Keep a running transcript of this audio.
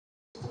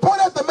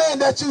man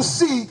that you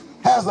see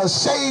has a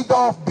shaved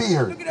off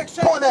beard.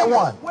 Point at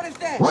one. What is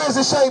that? Where is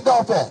it shaved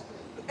off at?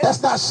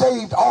 That's not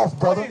shaved off,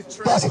 brother.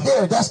 That's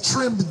hair. That's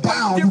trimmed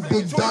down, you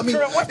big dummy.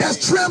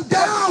 That's trimmed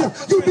down,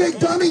 you big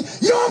dummy.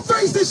 Your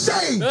face is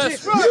shaved.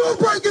 You're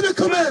breaking the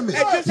commandment.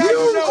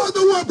 You are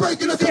the one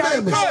breaking the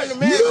commandments.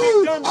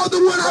 You are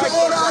the one out of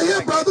order out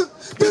here, brother.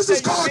 This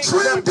is called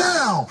trimmed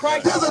down.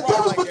 There's a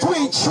difference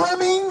between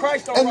trimming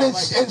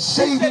and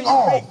shaving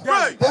off.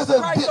 There's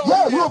a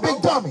yeah, you're a big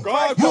dummy.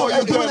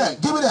 Hey, give me that.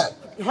 Give me that.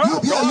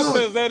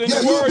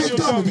 You're a big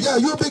dummy. Yeah,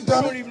 you're a big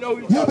dummy.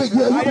 You're a big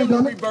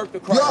dummy.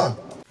 Yeah.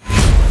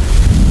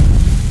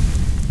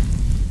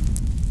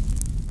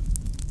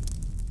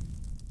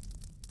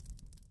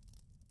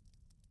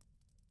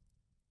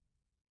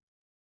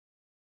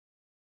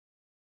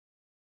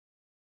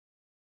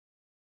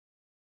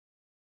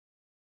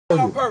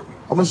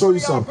 I'm gonna show you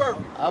something.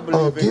 I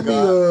believe in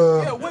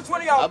God. Which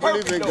one of y'all I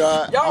believe in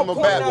God. I'm a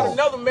bad one.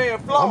 Another man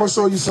flaw. I'm gonna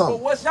show you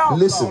something.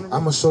 Listen,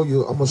 I'm gonna show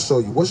you.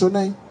 What's your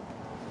name?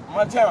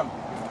 Montana.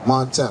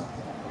 Montana.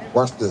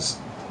 Watch this.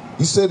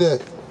 You said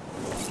that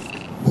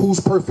who's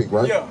perfect,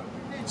 right? Yeah.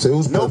 Say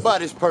who's perfect.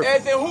 Nobody's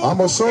perfect. I'm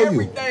gonna show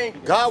you.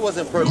 God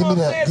wasn't perfect. Give me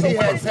that. He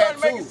had to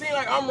make it seem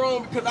like I'm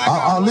wrong because I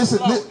got listen.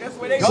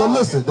 So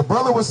listen, the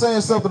brother was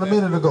saying something a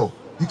minute ago.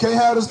 You can't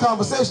have this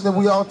conversation if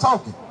we all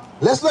talking.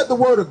 Let's let the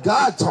word of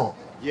God talk.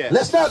 Yes.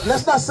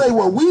 Let's not say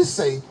what we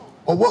say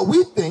or what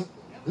we think.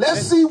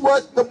 Let's see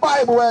what the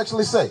Bible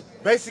actually say.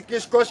 Basic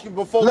instruction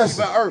before we even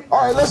earth.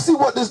 All right, let's see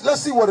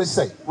what it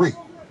say. Read.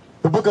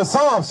 The book of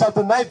Psalms,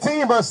 chapter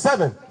 19, verse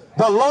 7.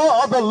 The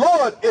law of the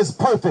Lord is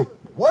perfect.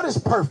 What is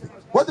perfect?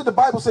 What did the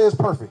Bible say is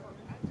perfect?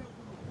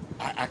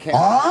 I can't.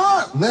 All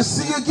right, let's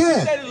see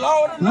again.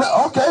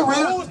 Okay,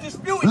 read it.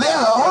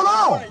 Hold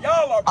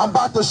on. I'm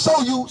about to show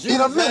you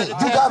in a minute.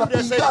 You gotta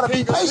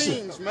be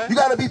patient. You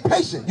gotta be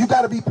patient. You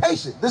gotta be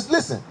patient. Just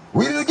listen.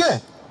 Read it again.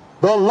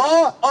 The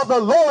law of the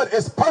Lord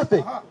is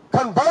perfect,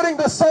 converting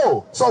the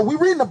soul. So we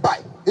read in the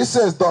Bible. It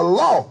says the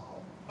law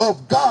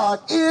of God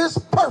is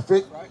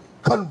perfect,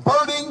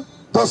 converting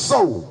the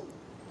soul.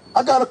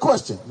 I got a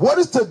question. What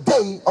is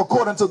today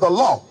according to the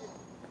law?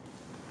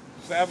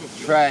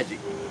 Sabbath. Tragic.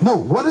 No,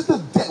 what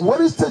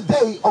is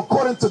today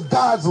according to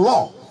God's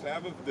law?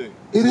 Sabbath day.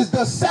 It is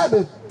the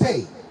Sabbath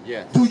day.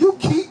 Yeah. Do you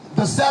keep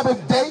the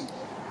Sabbath day?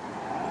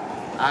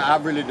 I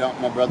really don't,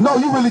 my brother. No,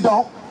 you really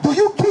don't. Do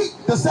you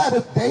keep the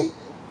Sabbath day?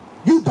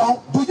 You don't.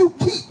 Do you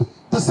keep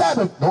the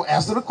Sabbath? Don't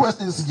answer the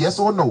question. It's yes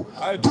or no.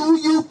 I do. Do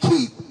you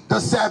keep the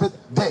Sabbath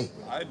day?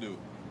 I do.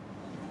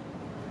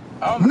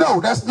 No,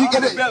 that's you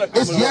get it.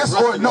 It's yes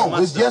or no.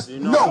 It's yes,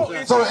 no.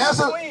 So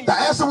the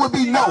answer would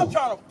be no.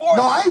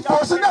 No, I ain't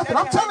forcing nothing.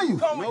 I'm telling you,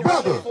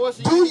 brother.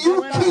 Do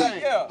you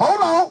keep?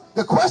 Hold on.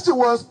 The question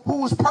was,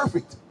 who is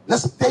perfect?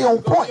 Let's stay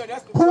on point.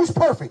 Who's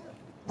perfect?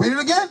 Read it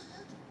again.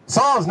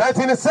 Psalms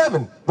 19 and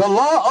 7. The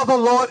law of the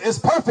Lord is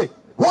perfect.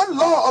 One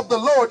law of the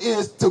Lord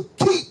is to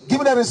keep. Give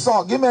me that in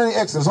Psalm. Give me that in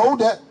Exodus.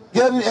 Hold that.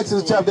 Get it in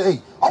Exodus chapter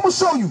 8. I'm gonna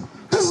show you.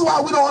 This is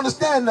why we don't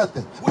understand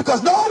nothing.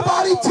 Because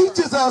nobody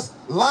teaches us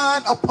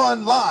line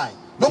upon line.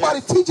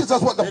 Nobody teaches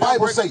us what the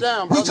Bible says.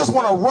 We just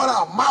want to run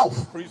our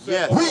mouth.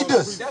 Read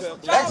this.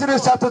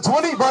 Exodus chapter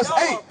 20, verse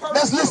 8.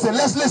 Let's listen.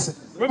 Let's listen.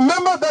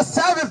 Remember the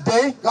Sabbath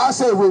day. God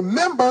said,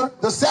 remember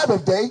the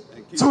Sabbath day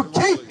to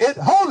keep it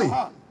holy.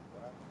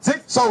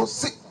 So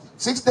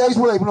 6 days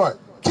will ignore it.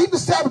 Keep the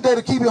Sabbath day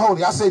to keep it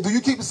holy. I say, do you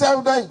keep the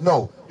Sabbath day?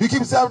 No. Do you keep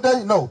the Sabbath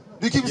day? No.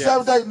 Do you keep the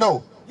Sabbath day?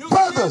 No.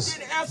 Brothers,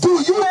 do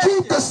you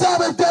keep the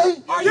Sabbath day?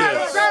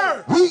 Yes,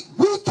 sir. We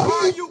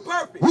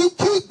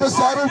keep the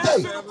Sabbath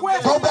day.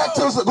 Go back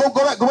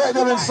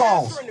there in the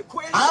Psalms.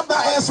 I'm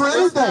not answering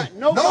anything.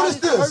 Notice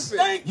this.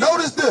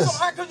 Notice this.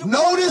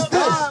 Notice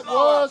this.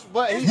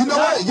 You know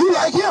what? You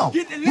like him.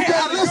 You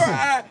can't listen.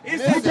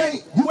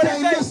 You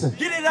can't listen.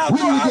 Get it out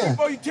your eye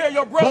before you tell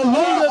your brother. The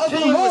law of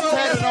the Lord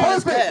is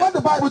perfect. What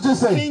did the Bible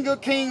just say? King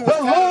of kings.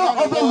 The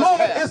law of the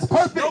Lord is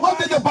perfect. What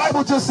did the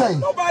Bible just say?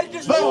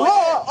 The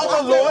law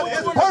of the Lord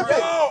is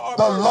perfect.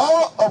 The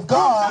law of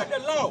God.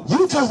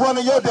 You just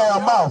running your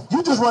damn mouth.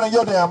 You just running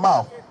your damn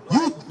mouth.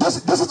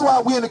 This is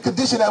why we're in the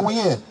condition that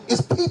we're in.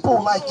 It's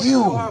people like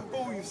you.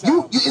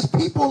 It's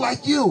people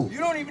like you. You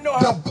don't even know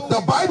how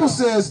the Bible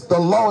says the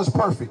law is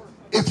perfect.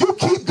 If you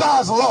keep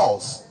God's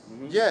laws,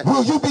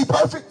 will you be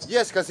perfect?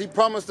 Yes, because he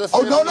promised us.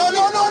 Oh, no.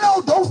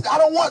 I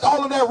don't want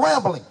all of that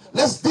rambling.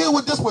 Let's deal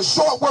with this with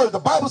short words. The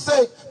Bible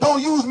says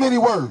don't use many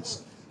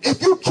words.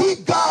 If you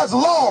keep God's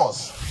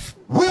laws,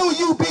 will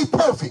you be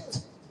perfect?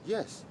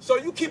 Yes. So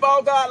you keep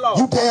all God's laws.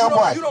 You damn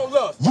right. You don't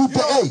lust. You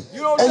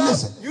don't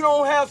listen. You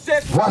don't have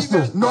sex. Watch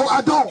this. No,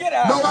 I don't.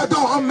 No, I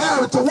don't. I'm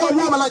married to one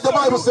woman like the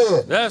Bible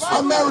said.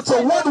 I'm married to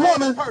one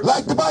woman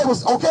like the Bible.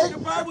 Okay. The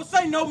Bible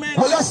say no man.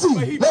 Well, let's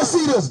see. Let's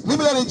see this. Give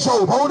me that in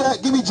Job. Hold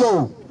that. Give me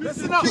Job.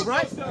 Listen up,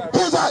 right?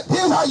 Here's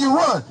how you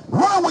run.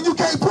 Run when you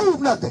can't prove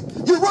nothing.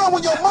 You run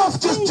when your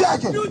mouth just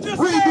jacking. Read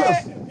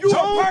this.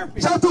 Job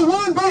chapter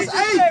 1, verse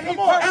 8.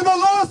 And the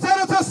Lord said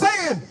unto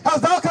Satan,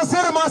 hast thou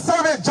considered my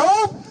servant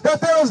Job, that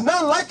there is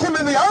none like him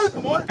in the earth,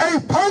 a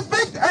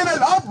perfect and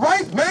an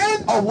upright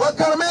man? A what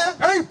kind of man?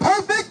 A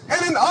perfect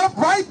and an upright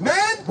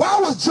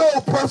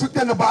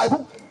the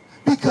Bible?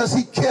 Because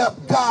he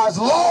kept God's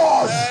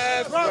laws.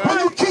 Right. When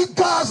you keep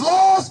God's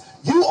laws,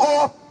 you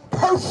are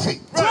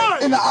perfect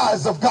in the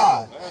eyes of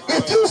God.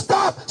 If you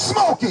stop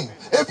smoking,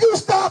 if you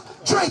stop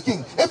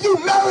drinking, if you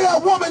marry a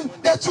woman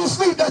that you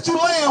sleep, that you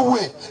laying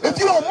with, if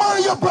you don't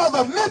murder your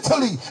brother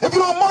mentally, if you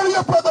don't murder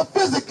your brother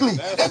physically,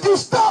 if you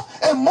stop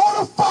and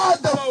mortify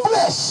the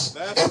flesh,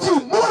 if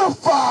you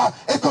mortify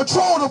and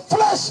control the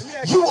flesh,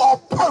 you are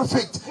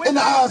perfect in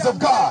the eyes of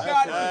God.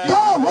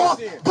 God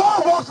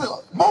walked,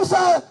 Most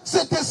High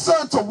sent his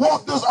son to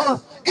walk this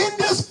earth in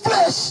this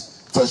flesh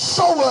to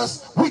show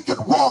us we could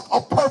walk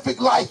a perfect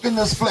life in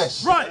this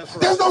flesh. Right.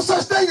 There's no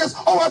such thing as,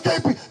 oh,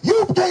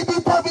 you can't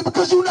be perfect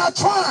because you're not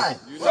trying.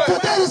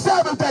 Today is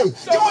Sabbath day.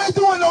 You ain't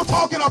doing no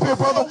talking up here,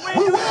 brother.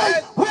 We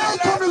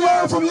ain't come to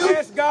learn from you. We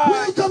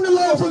ain't come to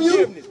learn from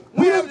you.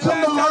 We didn't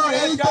come to learn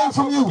anything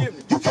from you.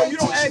 You can't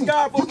teach me.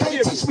 You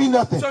can't teach me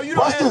nothing.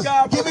 Watch this.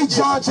 Give me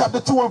John chapter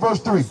 2 and verse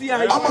 3.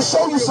 I'm going to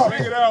show you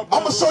something. I'm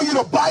going to show you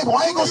the Bible.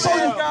 I ain't going to show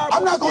you.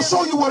 I'm not going to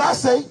show you what I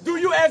say. Do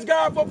you ask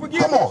God for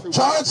forgiveness? Come on.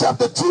 John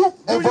chapter 2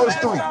 and verse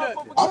 3. I'm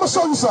going to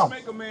show you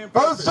something.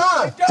 First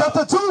John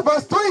chapter 2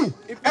 verse 3.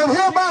 And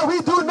hereby we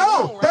do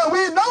know that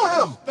we know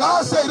him.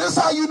 God say, this is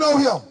how you know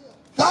him.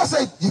 God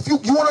say, if you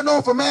want to know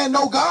if a man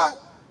know God,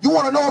 you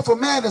want to know if a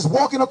man is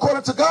walking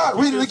according to God,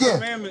 read it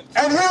again.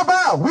 And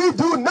hereby we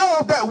do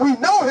know that we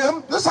know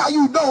him. This is how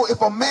you know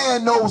if a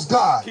man knows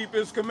God. Keep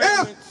his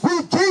commandments. If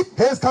we keep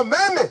his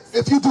commandments.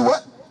 If you do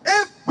what?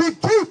 If we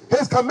keep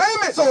his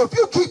commandments. So if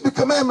you keep the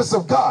commandments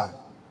of God,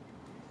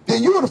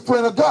 then you're the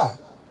friend of God.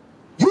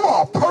 You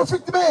are a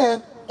perfect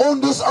man on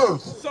this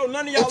earth. So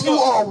none of y'all if you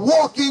are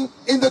walking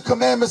in the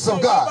commandments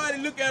of God.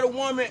 Nobody look at a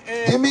woman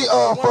and give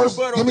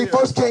me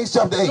First Kings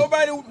chapter 8.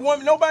 Nobody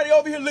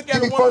over here look at a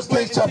woman. Give me First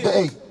Kings chapter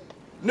 8.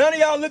 None of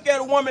y'all look at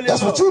a woman.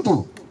 That's what you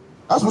do.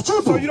 That's what you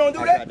do. So you don't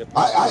do that?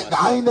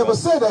 I ain't never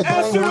said that.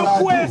 That ain't Answer what the I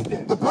do.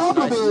 question. The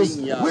problem is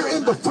we're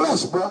in the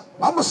flesh, bro.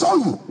 I'm gonna show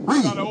you.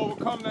 Read.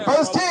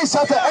 First Kings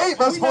chapter 8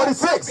 verse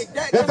 46.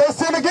 If they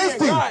sin against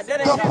thee.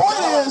 The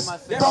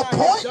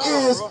point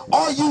is,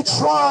 are you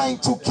trying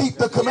to keep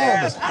the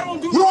commandments?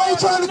 You ain't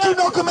trying to keep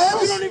no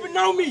commandments. You don't even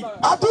know me.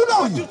 I do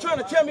know you. You trying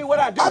to tell me what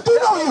I do? I do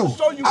know you.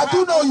 I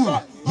do know you.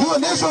 You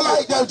an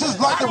Israelite that just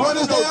like to run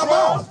his damn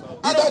mouth.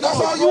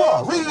 That's all you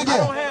are. Read it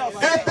again.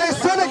 If they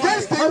sin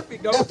against thee,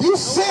 if you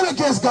sin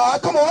against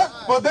God, come on.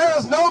 For there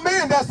is no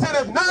man that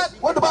sinneth not.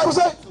 What the Bible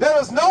say? There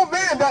is no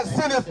man that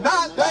sinneth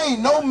not. There ain't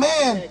no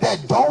man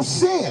that don't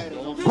sin.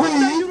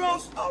 Read.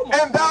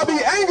 And thou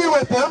be angry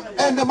with them.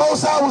 And the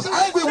Most High was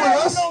angry with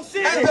us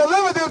and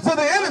deliver them to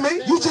the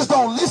enemy. You just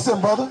don't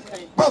listen, brother.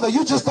 Brother,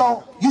 you just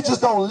don't listen. You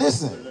just don't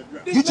listen.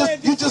 You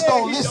just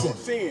don't listen.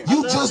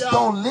 You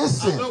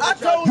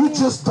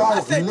just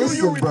don't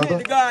listen,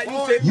 brother.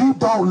 You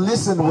don't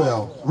listen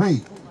well.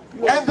 Read.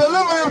 And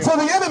deliver them to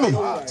the enemy,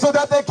 so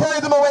that they carry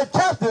them away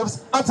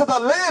captives unto the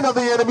land of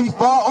the enemy,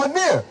 far or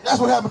near. That's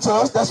what happened to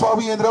us. That's why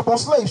we ended up on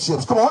slave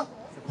ships. Come on.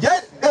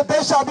 Yet if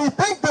they shall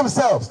bethink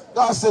themselves.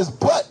 God says,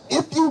 but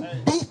if you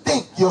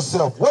bethink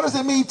yourself, what does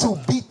it mean to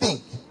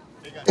bethink?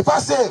 If I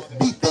said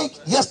bethink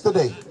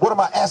yesterday, what am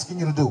I asking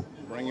you to do?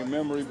 Bring your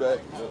memory back.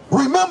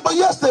 Remember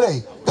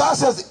yesterday. God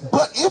says,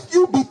 but if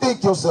you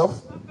bethink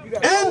yourself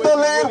in the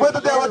land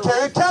whither they were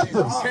carried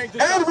captives,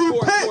 and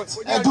repent.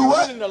 And do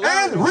what?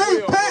 And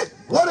repent.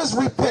 What is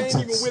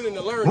repentance?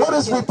 What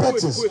is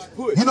repentance?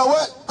 You know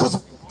what?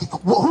 Because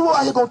who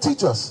are you going to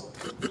teach us?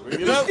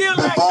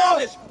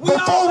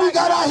 Before we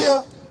got out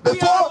here,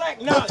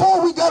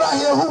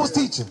 who was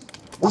teaching?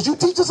 Was you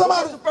teaching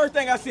somebody? That's the first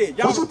thing I said.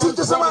 Was you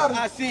teaching somebody?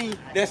 I seen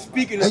that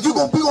speaking. And you're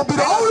going to be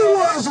the only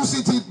ones you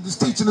see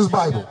teaching this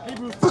Bible.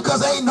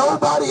 Because ain't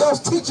nobody else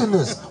teaching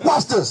this.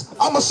 Watch this.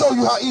 I'm going to show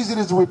you how easy it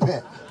is to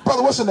repent.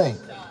 Brother, what's your name?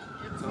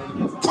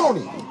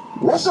 Tony.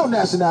 What's your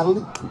nationality?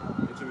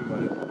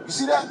 You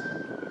see that?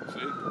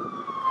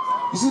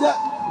 You see that?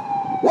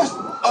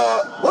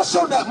 What's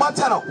your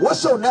Montana?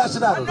 What's your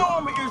nationality? I know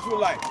I'm an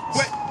Israelite,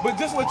 but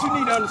just what you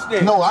need to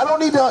understand. No, I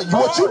don't need to.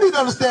 What you need to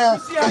understand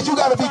is you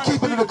got to be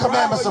keeping the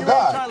commandments of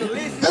God.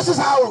 This is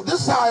how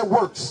it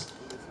works.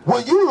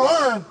 When you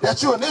learn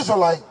that you're an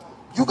Israelite,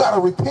 you got to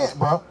repent,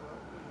 bro.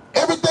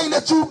 Everything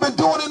that you've been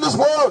doing in this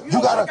world,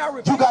 you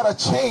gotta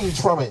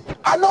change from it.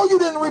 I know you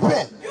didn't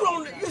repent.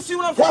 You see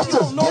what I'm saying? Watch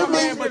this. Give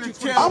me.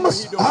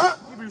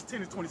 Hebrews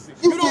 10 and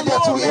 26. You get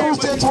that to Hebrews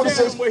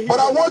 10:26. But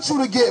I want you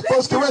to get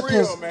 1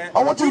 Corinthians.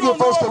 I want you to get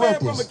 1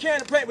 Corinthians.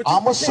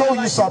 I'm gonna show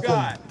you something,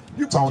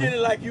 Tony.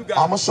 I'm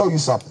gonna show you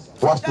something.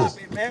 Watch this.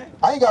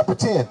 I ain't got to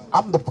pretend.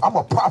 I'm a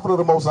prophet of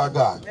the Most High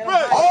God.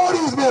 All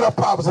these men are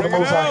prophets of the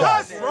Most High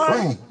God.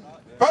 Read.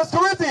 1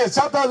 Corinthians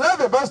chapter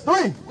 11 verse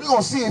 3. We're going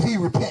to see if he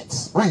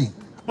repents. Read.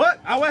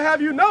 But I would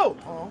have you know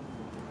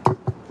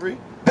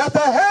that the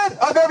head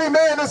of every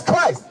man is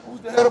Christ. Who's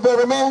the head of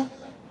every man?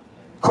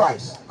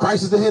 Christ.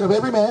 Christ is the head of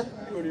every man.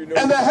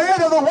 And the head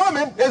of the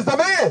woman is the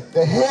man.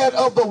 The head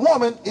of the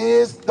woman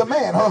is the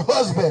man, her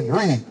husband.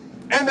 Read.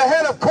 And the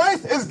head of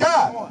Christ is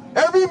God.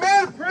 Every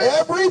man.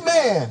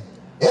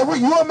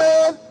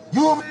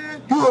 You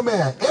a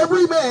man.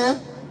 Every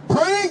man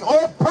praying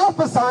or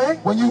prophesying,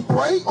 when you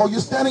pray or you're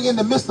standing in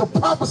the midst of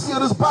prophecy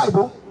of this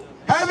Bible,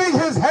 having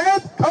his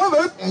head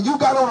covered, and you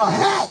got on a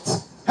hat,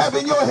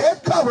 having your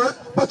head covered,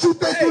 but you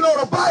think you know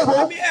the Bible,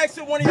 Let me ask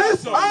you one of y'all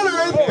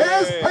dishonoring something.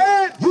 his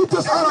head. you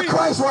dishonor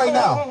Christ right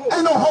now.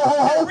 Ain't no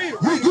ho.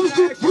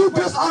 You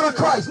dishonor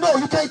Christ. No,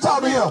 you can't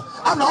talk to him.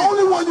 I'm the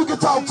only one you can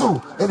talk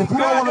to. And if you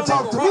don't want to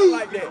talk to me,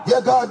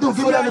 yeah, God do.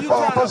 Give me that in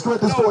 1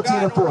 Corinthians 14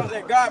 and 40.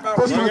 1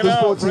 Corinthians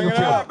 14 and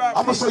 40. I'm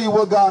going to show you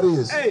what God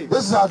is.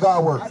 This is how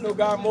God works. I know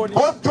God more than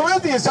 1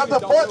 Corinthians chapter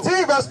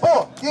 14, verse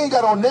 4. He ain't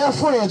got on their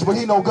fringe, but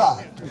he know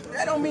God.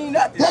 that don't mean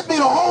nothing. That mean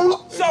a whole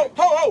lot. So,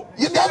 ho.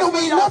 That don't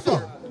mean nothing.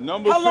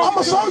 Number How long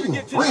I'ma show did you.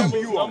 get to Read. number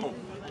you on?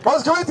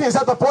 1 Corinthians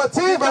chapter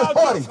 14, verse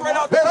 40.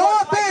 Let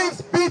all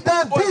things be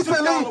done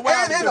decently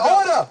and in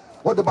order.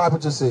 What the Bible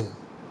just said.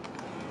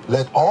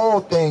 Let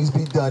all things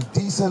be done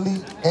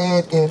decently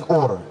and in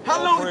order.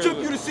 How long it took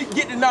you to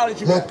get the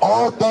knowledge you Let got?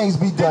 all things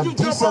be done you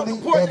jump off decently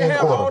the porch and to in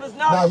have all order. this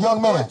knowledge? Now, young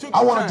Or man, it took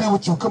I you want to time? deal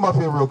with you. Come up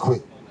here real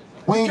quick.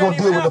 We ain't going to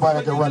deal with nobody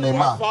that can run their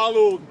mouth.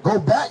 Go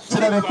back to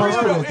that in 1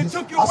 Corinthians.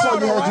 took you I a saw while,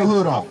 you had your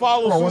hood on. I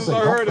followed Hold on one as soon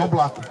as I second. heard Don't it.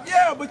 block it.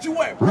 Yeah, but you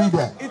went. Read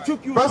that. It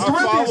took you. 1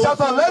 Corinthians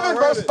chapter 11,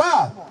 verse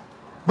 5.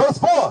 Verse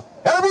 4.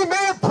 Every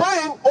man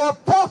praying or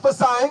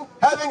prophesying,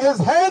 having his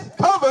head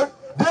covered,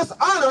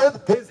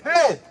 dishonoreth his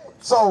head.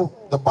 So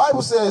the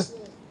Bible says,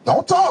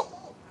 don't talk.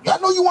 I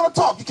know you want to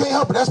talk. You can't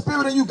help it. That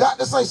spirit in you got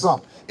to say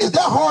something. Is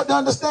that hard to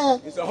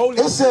understand? It's a Holy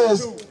It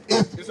says, Spirit, too.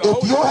 if It's a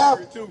Holy you have,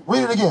 Spirit, too.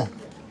 read it again.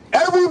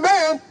 Every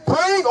man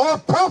praying or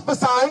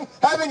prophesying,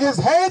 having his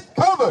head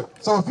covered.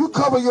 So if you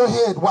cover your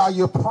head while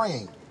you're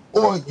praying,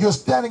 or you're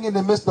standing in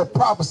the midst of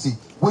prophecy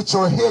with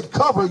your head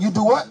covered, you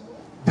do what?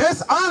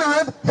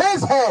 Dishonoreth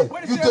his head.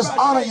 What You it say about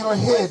dishonor shaving? your What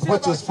it head, say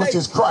which about is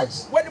shaving?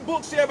 Christ. What the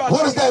book say about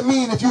What does shaving? that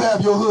mean if you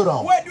have your hood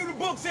on? What do the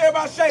book say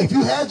about shaving? If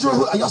you had your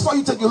hood, I saw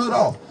you take your hood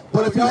off.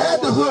 But if you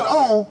had the hood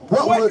on,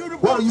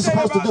 what are you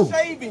supposed to do?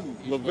 Shaving?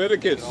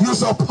 Leviticus. You're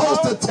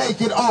supposed to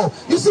take it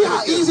off. You see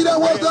how easy that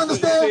was to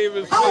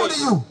understand? How old are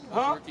you?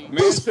 Huh?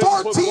 He's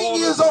 14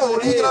 years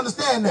old and he can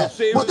understand that.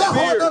 Was that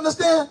hard to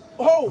understand?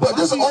 But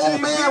this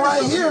old man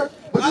right here,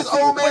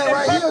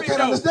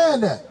 can't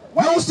understand that.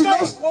 You don't see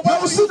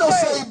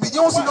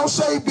no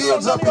shaved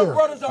beards up here.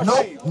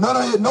 Nope,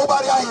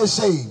 nobody out here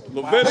shaved.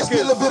 Let's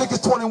get Leviticus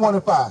 21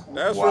 and 5.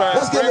 That's right.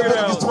 Let's get Bring it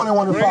Leviticus out.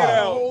 21 and Bring it 5.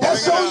 out.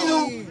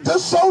 That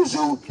shows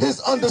you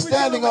his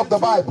understanding of the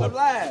Bible.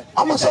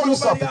 I'm gonna show you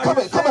something. Come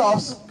here,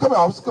 officer.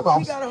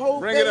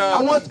 Bring it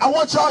out. I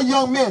want y'all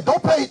young men.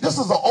 Don't pay. This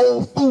is an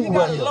old fool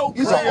right here.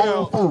 He's an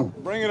old fool.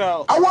 Bring it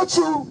out. I want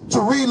you to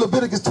read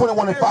Leviticus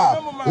 21 and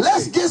 5.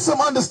 Let's get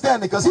some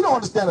understanding, because he don't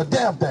understand a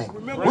damn thing.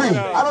 Read.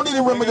 I don't need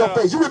to remember your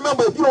face. You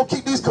remember, if you don't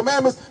keep these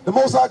commandments, the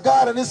Most High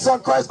God and His Son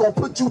Christ gonna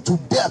put you to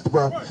death,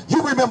 bro.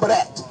 You remember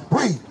that.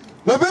 Read.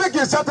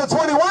 Leviticus chapter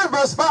 21,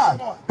 verse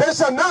 5. They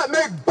shall not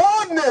make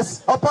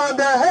baldness upon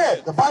their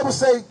head. The Bible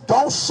say,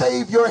 don't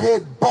shave your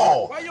head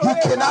bald. You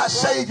cannot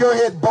shave your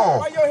head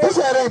bald. His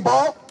head ain't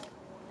bald.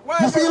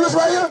 You feel this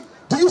right here?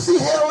 Do you see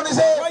hair on his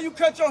head? Why you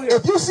cut your hair?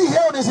 If you see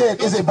hair on his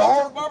head, is it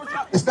bald?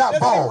 It's not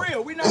bald.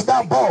 It's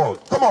not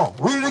bald. Come on,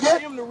 read it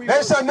again.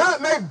 They shall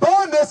not make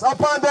baldness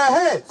upon their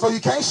head. So you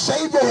can't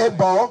shave your head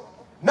bald,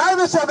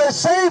 Neither shall they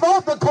shave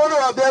off the corner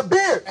of their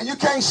beard. and you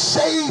can't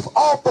shave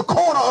off the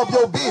corner of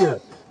your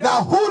beard.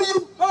 Now, who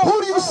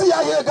do you see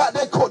out here got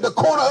that the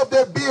corner of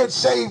their beard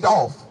shaved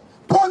off?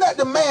 Point at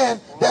the man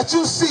that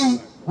you see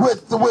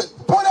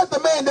point at the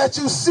man that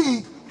you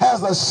see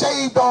has a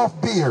shaved off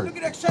beard. Look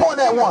at that shaved Point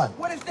at beard. one.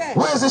 What is that?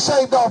 Where is it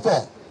shaved off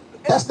at?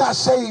 That's not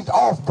shaved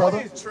off,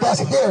 brother. That's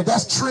hair.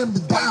 That's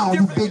trimmed down,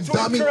 you big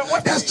dummy.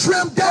 That's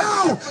trimmed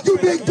down, you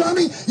big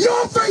dummy.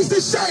 Your face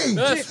is shaved.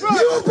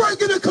 You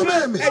breaking the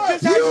commandment.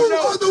 You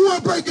are the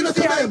one breaking the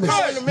commandment.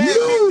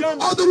 You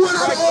are the one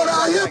out of order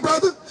out here,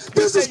 brother.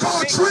 This is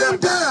called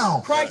trimmed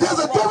down. There's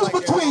a difference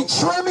between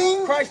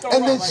trimming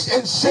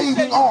and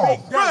shaving off.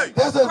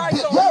 There's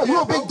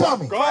you're a big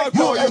dummy.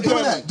 Give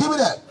me that. Give me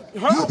that.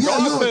 You're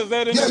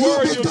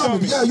a big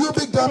dummy. Yeah, you're a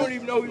big dummy.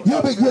 You're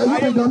a big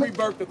dummy.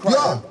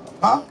 Yeah.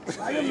 Huh?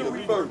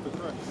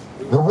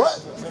 The what?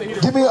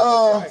 Give me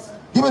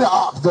the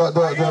ox,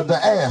 the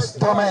ass,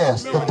 dumb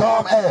ass, the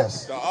dumb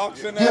ass. The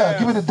oxen Yeah, ass.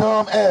 give me the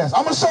dumb ass.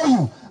 I'm gonna show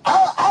you.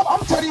 I'm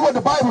telling you what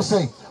the Bible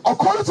say.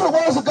 According to the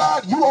words of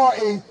God, you are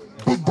a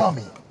big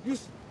dummy.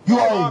 You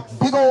are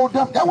a big old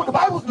dummy. That's what the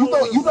Bible. You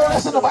know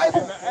that's in the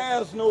Bible. The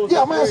ass knows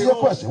Yeah, I'm gonna answer your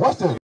question. Watch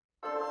this.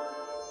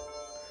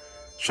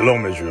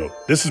 Shalom, Israel.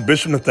 This is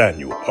Bishop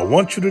Nathaniel. I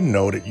want you to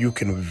know that you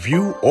can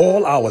view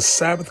all our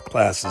Sabbath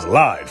classes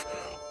live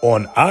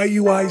on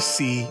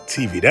IUIC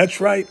TV. That's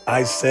right,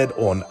 I said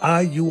on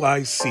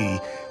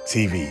IUIC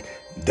TV.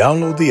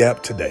 Download the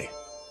app today.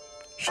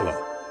 Shalom.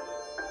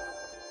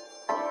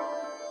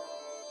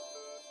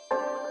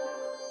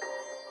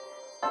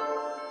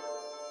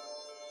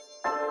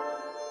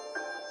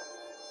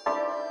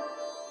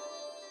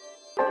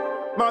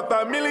 My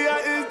familia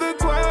is the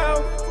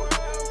 12.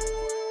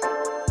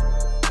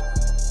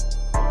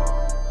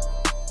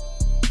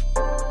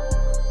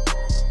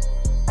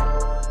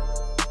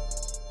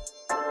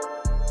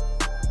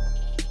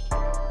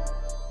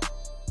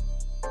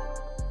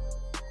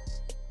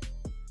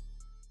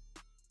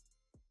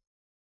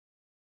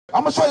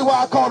 I'm going to show you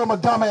why I called him a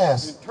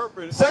dumbass.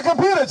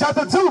 2 Peter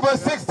chapter 2,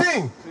 verse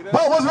 16.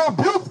 But was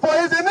rebuked for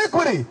his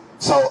iniquity.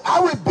 So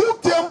I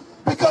rebuked him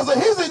because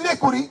of his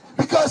iniquity,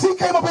 because he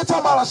came up here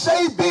talking about a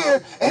shaved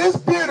beard, and his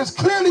beard is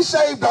clearly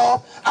shaved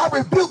off. I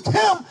rebuked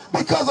him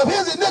because of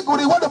his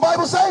iniquity. What the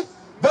Bible say?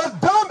 The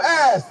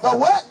dumbass. The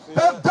what?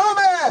 The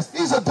dumbass.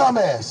 He's a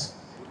dumbass.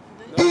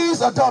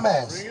 He's a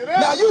dumbass.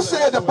 Now you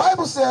said the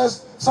Bible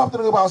says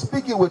something about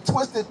speaking with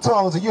twisted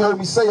tongues, and you heard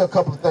me say a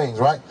couple of things,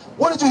 right?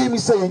 What did you hear me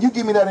say? And you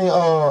give me that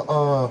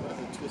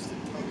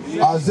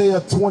in Isaiah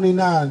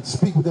 29.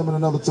 Speak with them in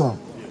another tongue.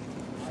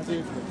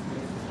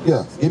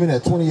 Yeah, give me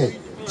that 28.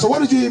 So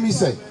what did you hear me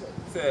say?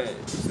 Said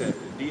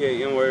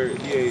D-A-M word,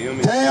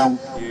 D-A-M. Damn.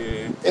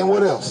 Yeah. And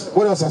what else?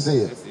 What else I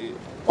said? That's it.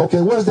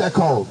 Okay, what is that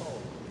called?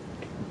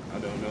 I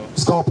don't know.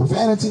 It's called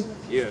profanity.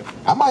 Yeah.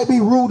 I might be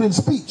rude in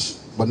speech,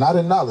 but not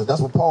in knowledge. That's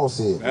what Paul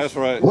said. That's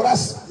right. With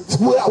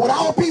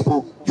our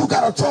people, you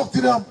gotta talk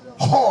to them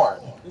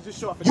hard.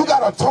 You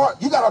gotta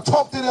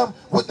talk to them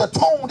with the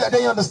tone that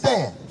they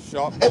understand.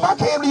 If I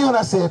came to you and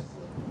I said,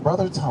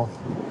 Brother Tony,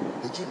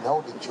 did you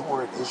know that you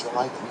were an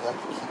Israelite and you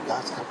have to keep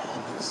God's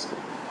commandments?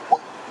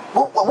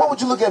 What would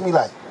you look at me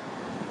like?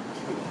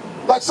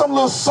 Like some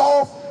little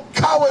soft,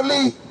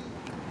 cowardly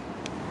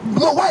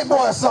little white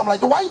boy or something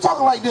like that. Why are you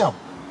talking like them?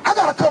 I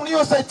gotta come to you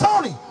and say,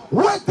 Tony,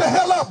 wake the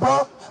hell up,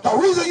 bro. The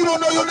reason you don't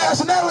know your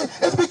nationality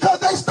is because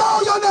they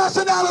stole your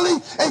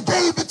nationality and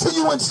gave it to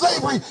you in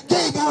slavery,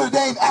 gave you the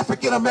name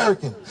African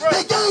American.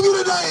 They gave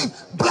you the name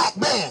black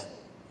man.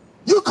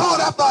 You called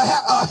after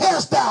a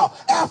hairstyle,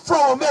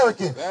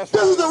 Afro-American. This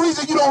is the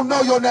reason you don't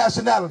know your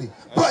nationality.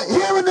 But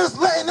here in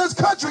this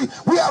country,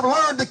 we have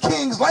learned the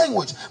king's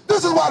language.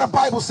 This is why the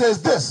Bible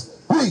says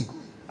this. Read.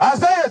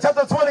 Isaiah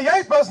chapter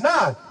 28, verse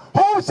 9.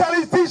 Whom shall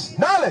he teach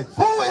knowledge?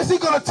 Who is he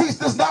going to teach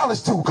this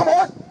knowledge to? Come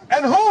on.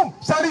 And whom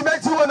shall he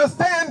make to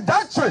understand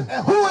doctrine?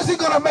 And who is he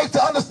going to make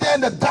to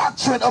understand the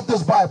doctrine of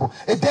this Bible?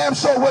 It damn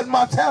sure wasn't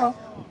Montana.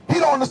 He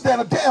don't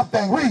understand a damn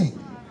thing. Read.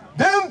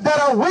 Them that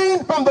are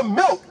weaned from the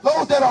milk.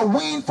 Those that are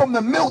weaned from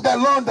the milk, that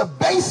learn the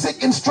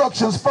basic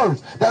instructions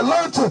first. That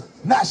learn to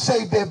not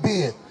shave their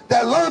beard.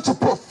 That learn to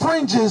put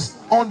fringes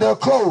on their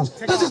clothes.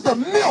 This is the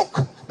milk.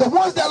 The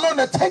ones that learn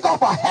to take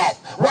off a hat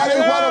while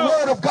the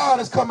word of God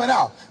is coming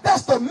out.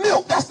 That's the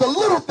milk. That's the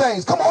little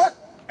things. Come on.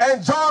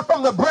 And drawn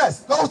from the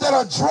breast. Those that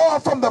are drawn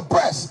from the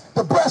breast.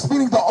 The breast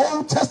meaning the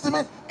Old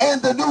Testament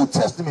and the New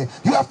Testament.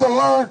 You have to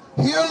learn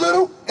here a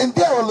little and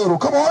there a little.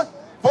 Come on.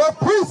 For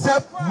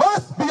precept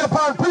must be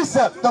upon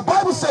precept. The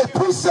Bible says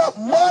precept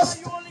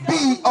must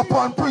be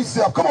upon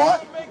precept. Come on.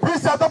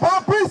 Precept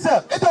upon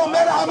precept. It don't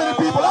matter how many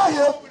people out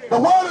here. The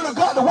word of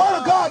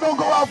God don't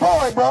go out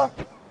void, bro.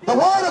 The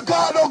word of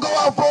God don't go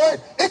out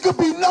void. It could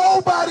be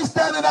nobody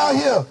standing out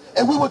here,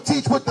 and we would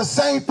teach with the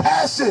same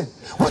passion,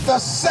 with the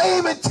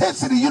same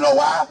intensity. You know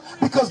why?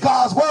 Because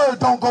God's word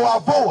don't go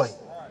out void.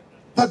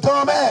 The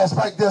dumb ass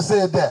right there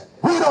said that.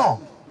 Read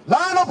on.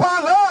 Line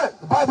upon line.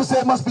 The Bible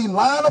said it must be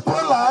line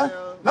upon line.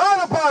 Line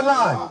upon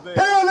line. Here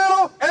a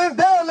little and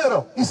there a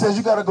little. He says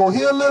you got to go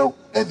here a little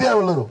and there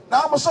a little.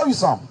 Now I'm going to show you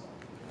something.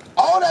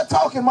 All that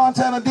talking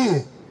Montana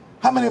did,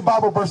 how many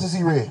Bible verses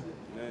he read?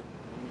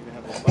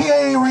 He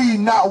ain't read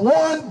not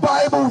one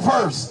Bible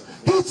verse.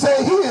 He'd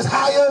say he is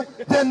higher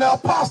than the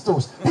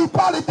apostles. He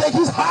probably think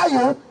he's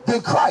higher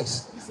than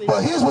Christ.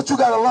 But here's what you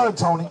got to learn,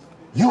 Tony.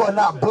 You are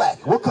not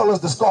black. What color is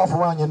the scarf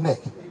around your neck?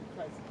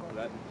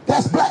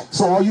 That's black.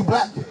 So are you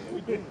black?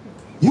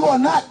 You are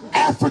not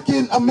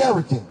African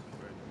American.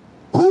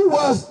 Who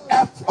was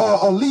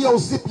Leo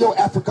Scipio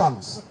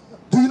Africanus?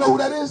 Do you know who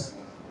that is?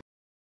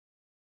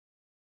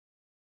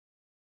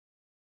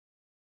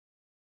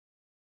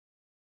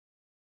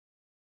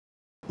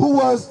 Who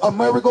was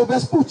Amerigo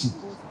Vespucci?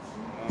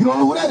 You don't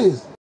know who that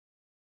is?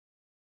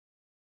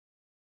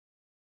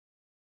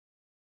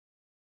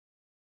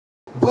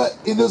 But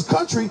in this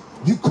country,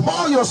 you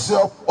call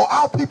yourself, or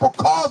our people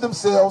call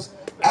themselves,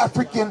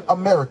 African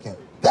American.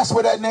 That's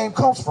where that name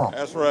comes from.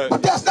 That's right.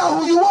 But that's not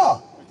who you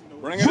are.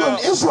 Bring it You're out.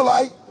 an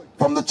Israelite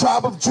from the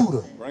tribe of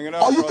Judah. Bring it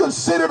out, Are you brother.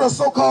 considered a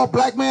so-called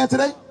black man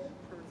today?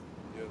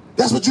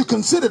 That's what you're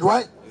considered,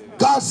 right?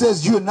 God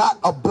says you're not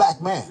a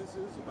black man.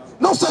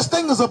 No such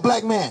thing as a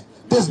black man.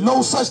 There's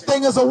no such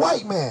thing as a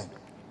white man.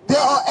 There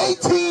are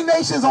 18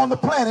 nations on the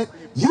planet.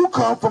 You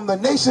come from the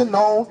nation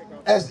known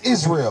as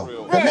Israel.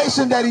 The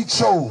nation that he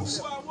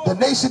chose. The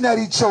nation that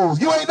he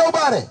chose. You ain't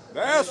nobody.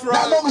 That's right.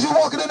 Not as long as you're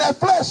walking in that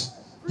flesh.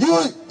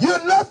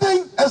 You're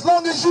nothing as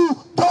long as you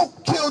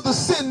don't kill the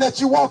sin that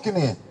you're walking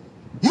in.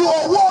 You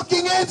are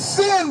walking in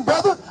sin,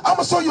 brother. I'm going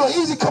to show you an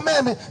easy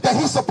commandment that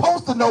he's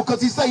supposed to know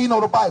because he say he know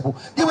the Bible.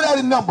 Give me that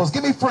in Numbers.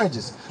 Give me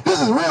fringes.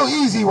 This is real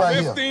easy right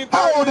here.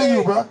 How old are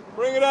you, bro?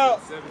 Bring it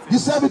out. You're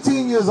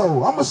 17 years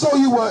old. I'm going to show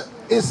you what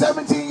in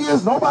 17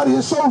 years nobody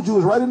has showed you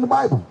is right in the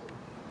Bible.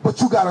 But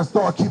you got to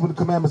start keeping the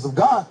commandments of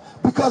God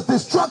because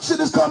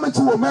destruction is coming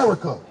to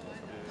America.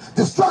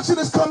 Destruction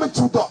is coming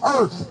to the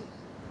earth.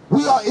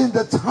 We are in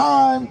the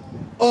time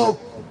of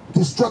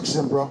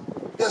destruction, bro.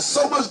 There's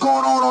so much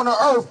going on the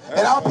earth,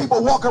 and our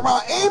people walk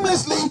around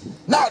aimlessly,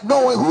 not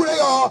knowing who they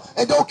are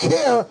and don't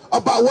care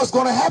about what's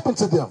going to happen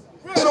to them.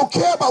 They don't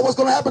care about what's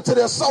going to happen to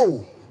their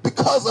soul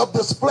because of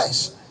this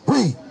flesh.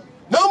 Read.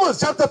 Numbers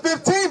chapter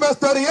 15, verse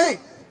 38.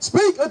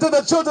 Speak unto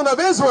the children of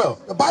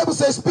Israel. The Bible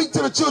says, speak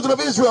to the children of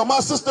Israel. My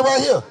sister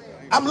right here.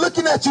 I'm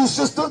looking at you,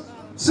 sister.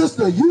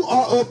 Sister, you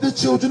are of the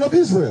children of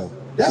Israel.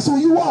 That's who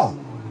you are.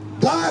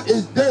 God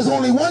is, there's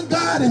only one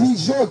God and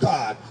he's your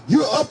God.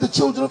 You're of the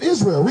children of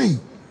Israel. Read.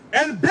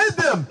 And bid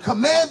them,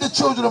 command the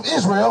children of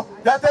Israel,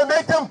 that they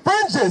make them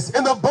fringes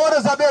in the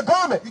borders of their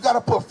garment. You got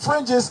to put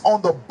fringes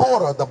on the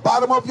border, the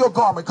bottom of your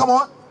garment. Come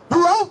on.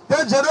 Throughout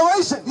their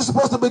generation. You're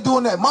supposed to be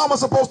doing that. Mama's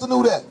supposed to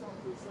know that.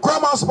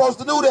 Grandma's supposed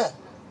to know that.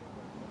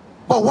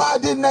 But why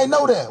didn't they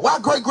know that? Why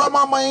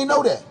great-grandmama ain't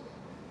know that?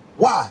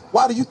 Why?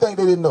 Why do you think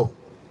they didn't know?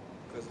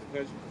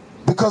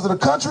 Because of the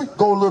country?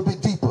 Go a little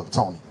bit deeper,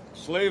 Tony.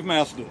 Slave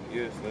master.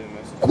 Yeah, slave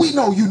master. We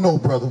know you know,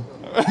 brother.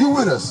 You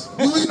with us.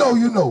 We know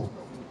you know.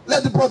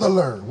 Let the brother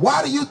learn.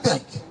 Why do you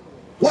think?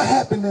 What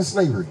happened in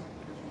slavery?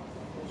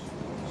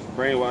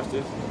 Brainwashed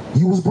us.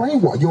 You was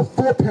brainwashed. Your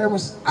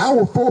foreparents,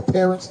 our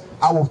forefathers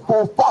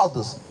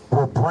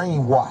were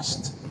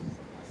brainwashed.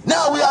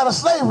 Now we out of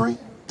slavery.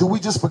 Do we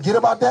just forget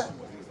about that?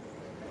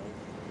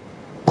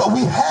 But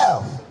we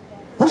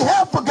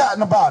have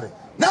forgotten about it.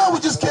 Now we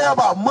just care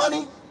about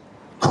money,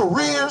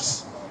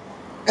 careers,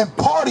 and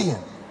partying,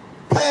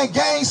 playing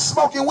games,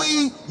 smoking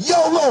weed,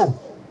 YOLO.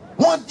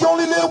 You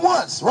only live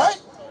once,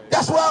 right?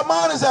 That's where our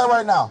mind is at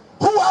right now.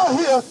 Who out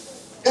here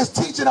is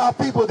teaching our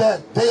people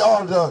that they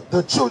are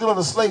the children of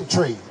the slave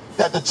trade?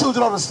 That the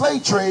children of the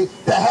slave trade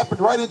that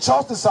happened right in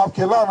Charleston, South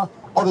Carolina,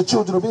 are the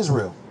children of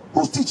Israel?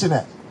 Who's teaching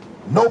that?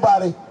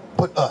 Nobody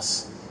but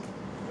us.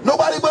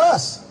 Nobody but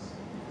us.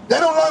 They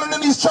don't learn it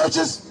in these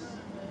churches.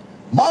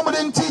 Mama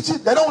didn't teach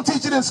it. They don't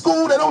teach it in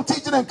school. They don't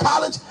teach it in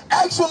college.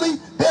 Actually,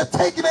 they're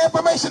taking the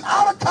information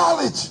out of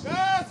college.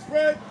 That's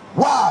right.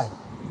 Why?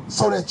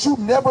 So that you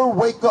never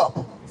wake up.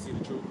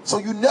 So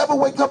you never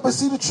wake up and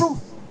see the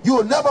truth. You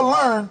will never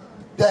learn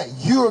that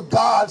you're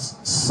God's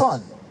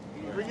son.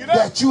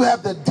 That you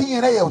have the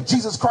DNA of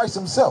Jesus Christ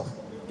himself.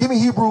 Give me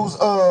Hebrews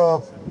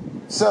 14.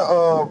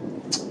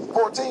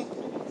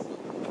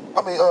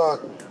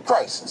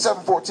 Christ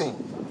 7:14.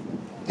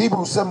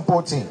 Hebrews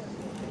 7:14.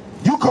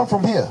 You come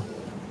from here.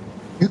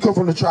 You come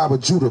from the tribe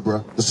of Judah,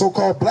 bro. The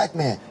so-called black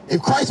man.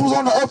 If Christ was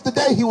on the earth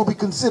today, he would be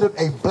considered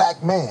a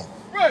black man.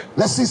 Right.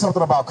 Let's see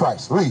something about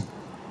Christ. Read.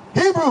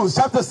 Hebrews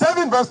chapter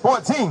 7, verse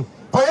 14.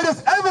 For it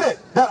is evident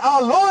that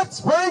our Lord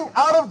sprang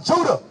out of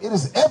Judah. It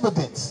is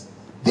evidence.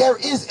 There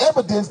is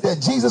evidence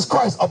that Jesus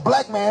Christ, a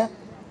black man,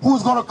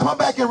 who's going to come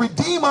back and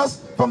redeem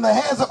us from the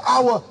hands of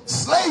our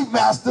slave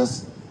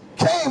masters,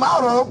 came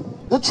out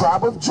of the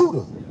tribe of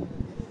Judah.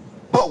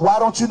 But why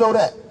don't you know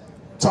that,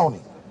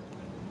 Tony?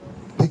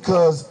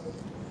 Because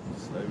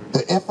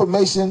the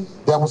information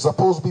that was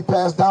supposed to be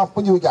passed down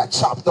for you, it got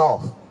chopped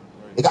off.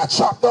 It got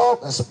chopped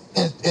off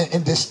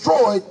and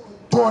destroyed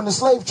during the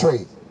slave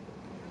trade.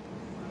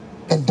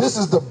 And this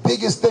is the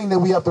biggest thing that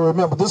we have to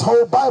remember. This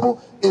whole Bible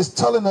is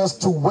telling us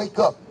to wake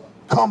up,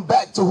 come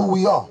back to who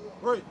we are.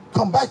 Right.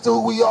 Come back to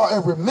who we are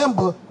and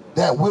remember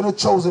that we're the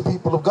chosen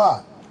people of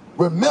God.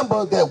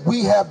 Remember that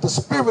we have the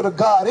Spirit of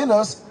God in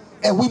us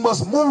and we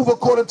must move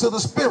according to the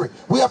Spirit.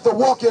 We have to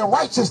walk in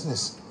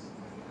righteousness.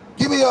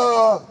 Give me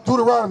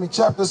Deuteronomy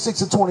chapter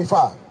 6 and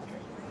 25.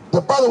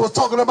 The brother was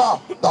talking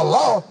about the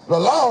law.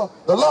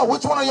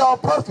 Which one of y'all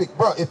perfect?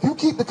 Bro, if you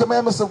keep the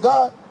commandments of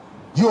God,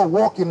 you're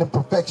walking in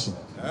perfection.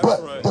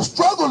 But the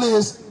struggle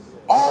is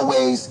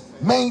always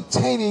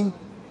maintaining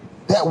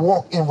that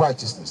walk in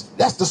righteousness.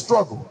 That's the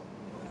struggle.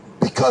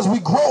 Because we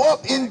grow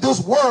up in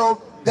this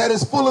world that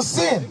is full of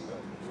sin.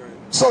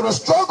 So the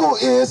struggle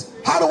is,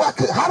 how do I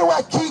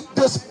keep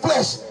this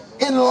flesh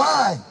in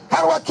line?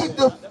 How do I keep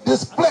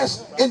this flesh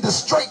in the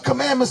straight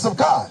commandments of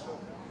God?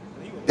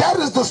 That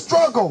is the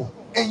struggle,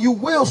 and you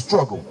will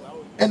struggle.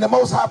 And the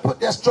Most High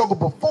put that struggle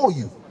before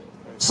you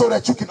so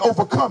that you can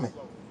overcome it.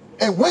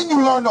 And when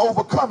you learn to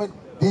overcome it,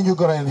 then you're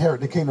going to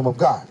inherit the kingdom of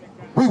God.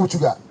 Read what you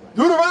got.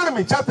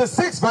 Deuteronomy chapter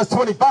 6, verse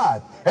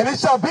 25. And it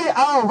shall be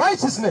our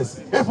righteousness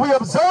if we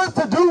observe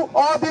to do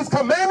all these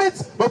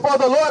commandments before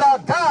the Lord our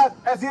God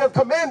as he has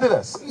commanded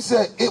us. He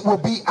said it will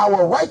be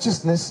our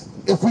righteousness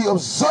if we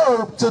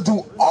observe to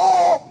do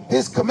all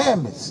his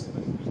commandments.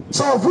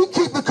 So if we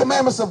keep the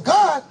commandments of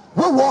God,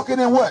 we're walking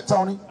in what,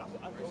 Tony?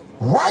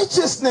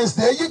 Righteousness.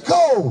 There you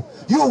go.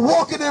 You're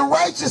walking in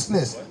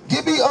righteousness.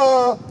 Give me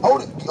all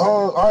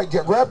right,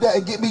 grab that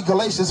and get me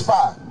Galatians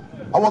 5.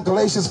 I want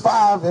Galatians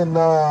 5 and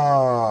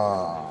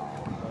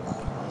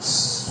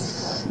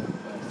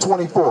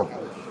 24.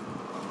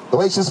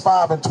 Galatians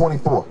 5 and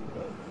 24.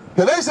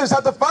 Galatians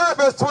chapter 5,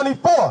 verse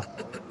 24.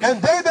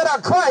 And they that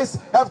are Christ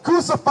have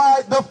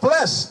crucified the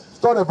flesh.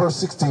 Start at verse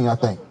 16, I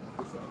think.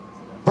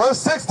 Verse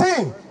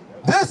 16.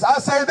 This I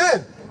say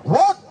then,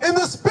 walk in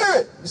the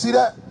Spirit. You see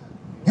that?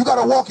 You got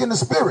to walk in the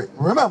Spirit.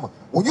 Remember,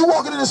 when you're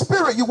walking in the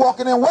Spirit, you're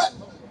walking in what?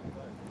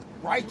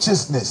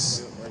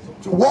 Righteousness.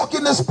 To walk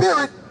in the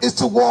Spirit is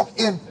to walk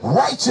in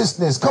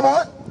righteousness. Come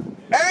on.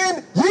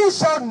 And ye ye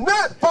shall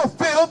not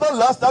fulfill the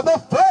lust of the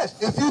flesh.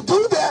 If you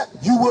do that,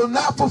 you will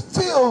not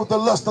fulfill the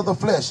lust of the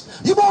flesh.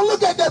 You won't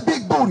look at that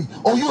big booty,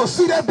 or you will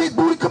see that big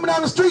booty coming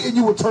down the street and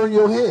you will turn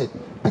your head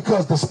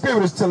because the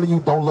Spirit is telling you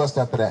don't lust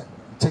after that.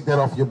 Take that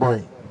off your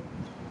brain.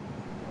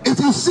 If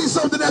you see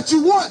something that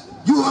you want,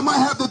 you might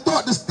have the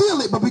thought to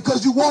steal it, but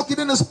because you walk it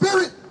in the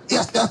Spirit,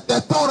 yes, that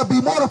thought will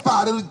be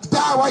mortified. It'll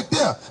die right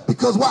there.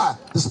 Because why?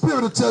 The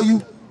Spirit will tell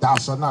you, thou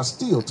shalt not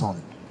steal,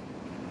 Tony.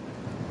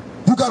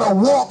 You got to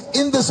walk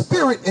in the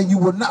Spirit and you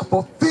will not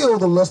fulfill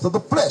the lust of the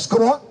flesh.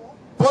 Come on.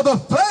 For the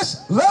flesh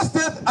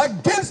lusteth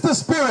against the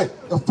Spirit.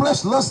 The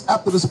flesh lusts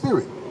after the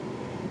Spirit.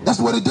 That's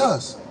what it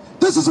does.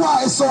 This is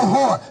why it's so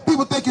hard.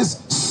 People think it's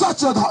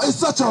such a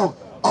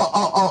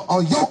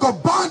yoke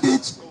of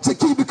bondage to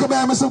keep the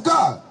commandments of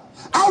God.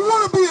 I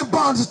want to be in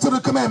bondage to the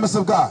commandments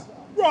of God.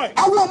 Right.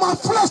 I want my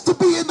flesh to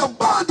be in the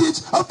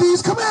bondage of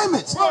these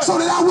commandments, right, so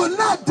that I will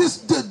not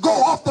go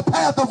off the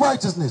path of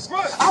righteousness.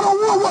 Right. I don't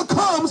want what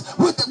comes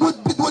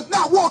with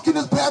not walking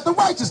this path of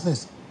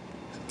righteousness.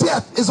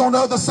 Death is on the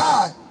other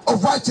side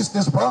of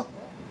righteousness, bro.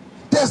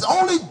 There's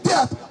only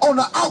death on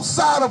the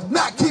outside of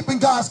not keeping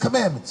God's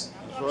commandments.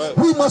 Right.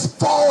 We must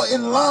fall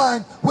in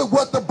line with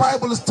what the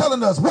Bible is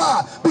telling us.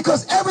 Why?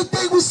 Because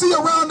everything we see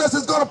around us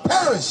is going to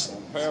perish.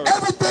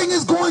 Everything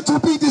is going to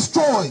be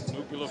destroyed.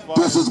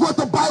 This is what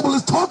the Bible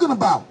is talking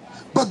about.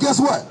 But guess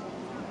what?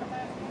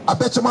 I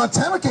bet you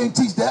Montana can't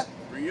teach that.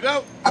 Bring it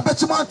out. I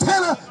bet you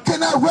Montana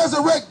cannot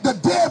resurrect the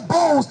dead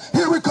bones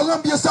here in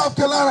Columbia, South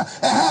Carolina,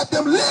 and have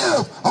them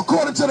live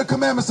according to the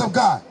commandments of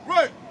God.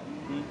 Right.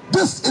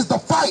 This is the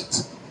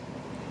fight.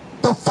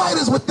 The fight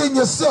is within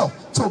yourself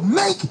to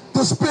make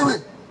the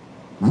Spirit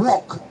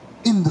walk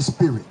in the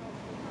Spirit.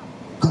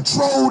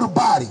 Control the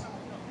body.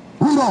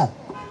 Read on.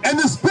 And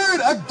the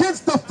Spirit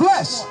against the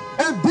flesh.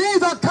 And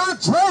these are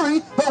contrary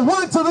the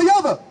one to the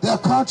other. They're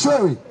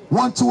contrary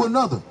one to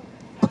another.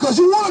 Because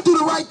you want to do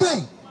the right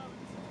thing.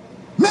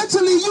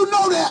 Mentally, you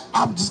know that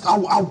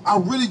I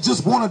really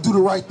just want to do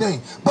the right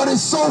thing. But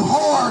it's so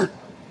hard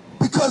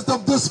because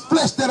of this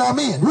flesh that I'm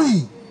in.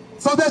 Read.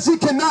 So that you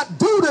cannot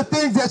do the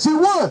things that you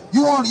want.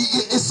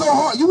 It's so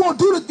hard. You want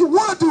to do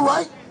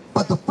right,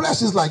 but the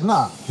flesh is like,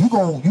 nah. You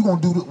gonna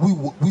do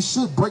we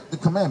should break the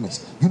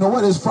commandments. You know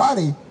what? It's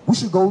Friday. We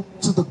should go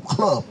to the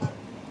club.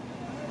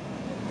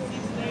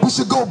 We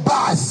should go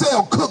buy,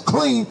 sell, cook,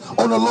 clean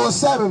on the Lord's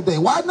Sabbath day.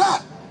 Why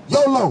not?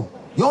 YOLO.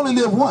 You only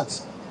live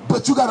once.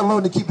 But you got to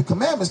learn to keep the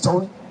commandments,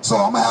 Tony. So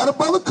I'm going to have the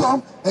brother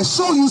come and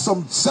show you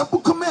some simple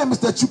commandments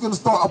that you can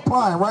start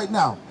applying right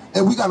now.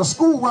 And we got a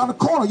school around the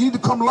corner. You need to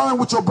come learn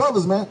with your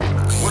brothers, man.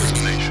 What is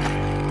the nation?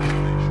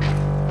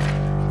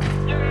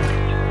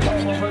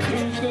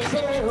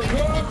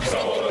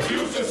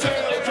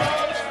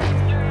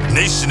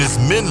 Nation is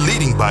men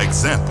leading by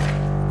example.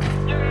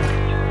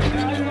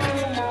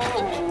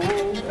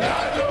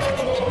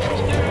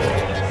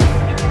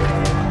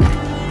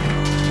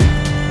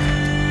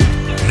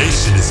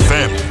 Nation is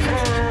family.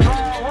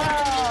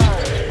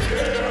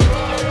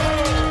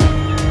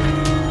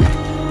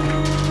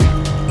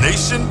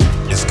 Nation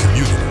is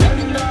community.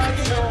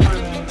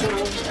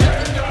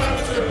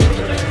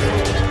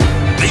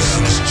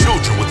 Nation is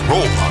children with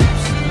role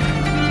models.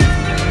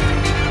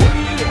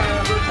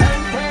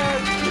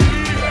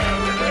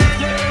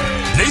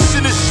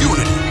 Nation is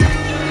unity.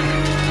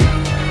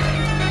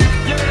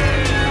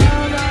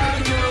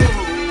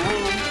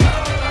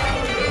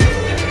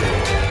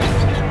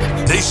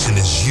 Nation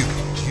is you.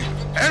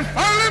 And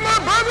finally, my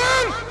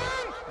brethren,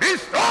 be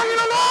strong in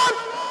the Lord.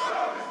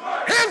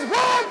 His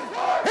word